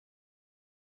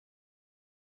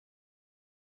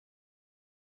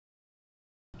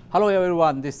Hello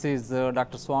everyone, this is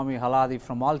Dr. Swamy Haladi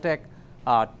from Alltech.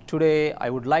 Today I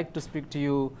would like to speak to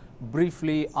you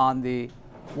briefly on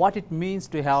what it means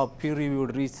to have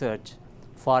peer-reviewed research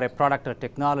for a product or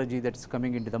technology that is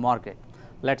coming into the market.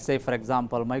 Let's say, for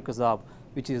example, Microsoft,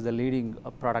 which is the leading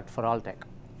product for Alltech.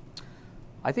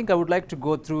 I think I would like to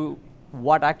go through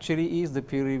what actually is the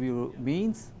peer review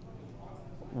means,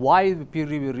 why the peer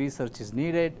review research is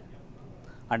needed,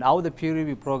 and how the peer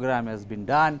review program has been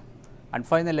done. And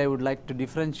finally, I would like to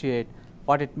differentiate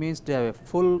what it means to have a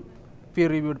full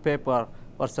peer-reviewed paper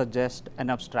versus just an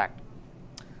abstract.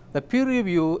 The peer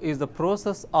review is the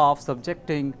process of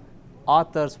subjecting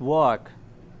authors' work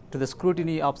to the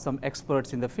scrutiny of some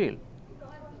experts in the field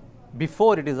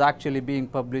before it is actually being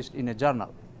published in a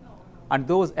journal. And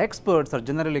those experts are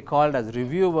generally called as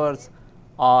reviewers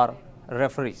or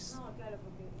referees.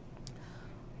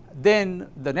 Then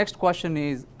the next question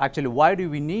is actually, why do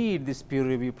we need this peer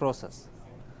review process?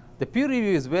 The peer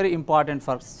review is very important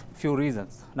for few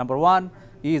reasons. Number one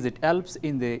is it helps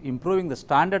in improving the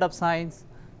standard of science.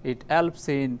 It helps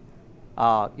in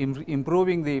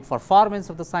improving the performance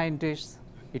of the scientists.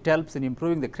 It helps in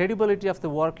improving the credibility of the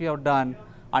work you have done.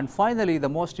 And finally, the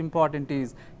most important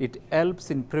is it helps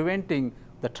in preventing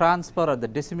the transfer or the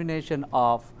dissemination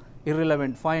of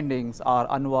irrelevant findings or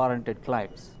unwarranted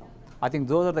claims. I think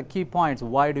those are the key points.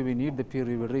 Why do we need the peer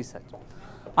review research?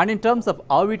 And in terms of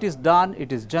how it is done,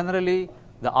 it is generally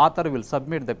the author will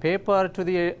submit the paper to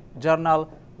the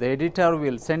journal, the editor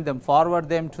will send them forward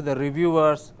them to the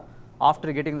reviewers.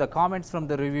 After getting the comments from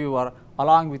the reviewer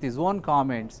along with his own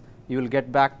comments, he will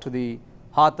get back to the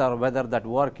author whether that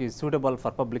work is suitable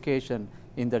for publication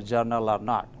in the journal or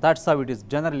not. That's how it is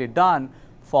generally done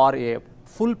for a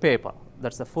full paper.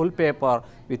 That's a full paper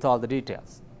with all the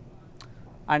details.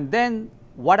 And then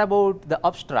what about the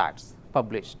abstracts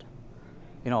published?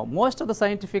 Most of the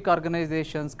scientific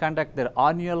organizations conduct their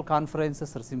annual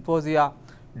conferences or symposia.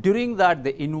 During that,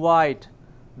 they invite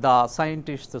the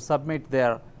scientists to submit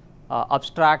their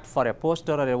abstract for a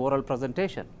poster or a oral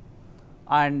presentation.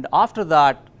 And after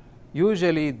that,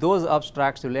 usually those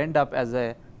abstracts will end up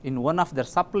in one of their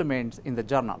supplements in the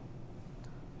journal.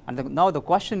 And now the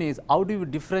question is, how do you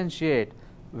differentiate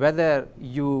whether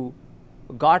you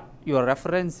got your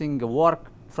referencing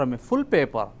work from a full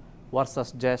paper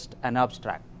versus just an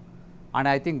abstract? And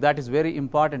I think that is very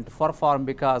important to perform,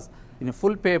 because in a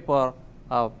full paper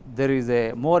there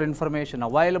is more information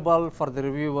available for the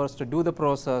reviewers to do the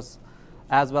process,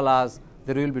 as well as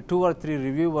there will be 2 or 3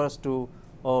 reviewers to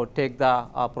take the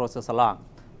process along.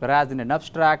 Whereas in an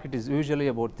abstract, it is usually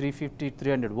about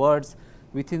 350-300 words.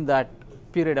 Within that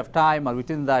period of time or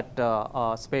within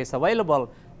that space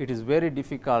available, it is very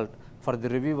difficult for the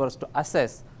reviewers to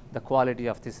assess the quality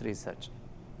of this research.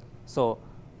 So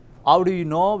how do you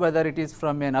know whether it is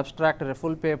from an abstract or a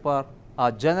full paper?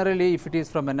 Generally, if it is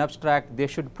from an abstract, they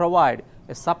should provide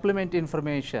a supplement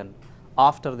information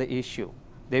after the issue.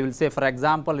 They will say, for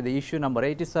example, the issue number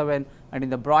 87, and in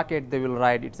the bracket they will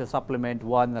write it's a supplement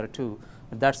 1 or 2.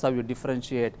 That's how you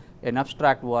differentiate an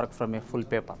abstract work from a full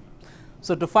paper.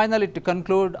 So to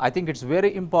conclude, I think it's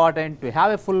very important to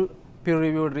have a full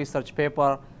peer-reviewed research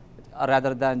paper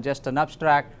rather than just an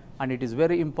abstract, and it is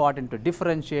very important to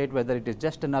differentiate whether it is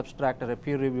just an abstract or a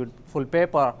peer-reviewed full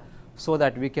paper, so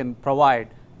that we can provide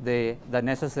the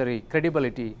necessary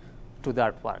credibility to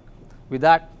that work. With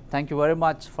that, thank you very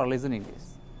much for listening to this.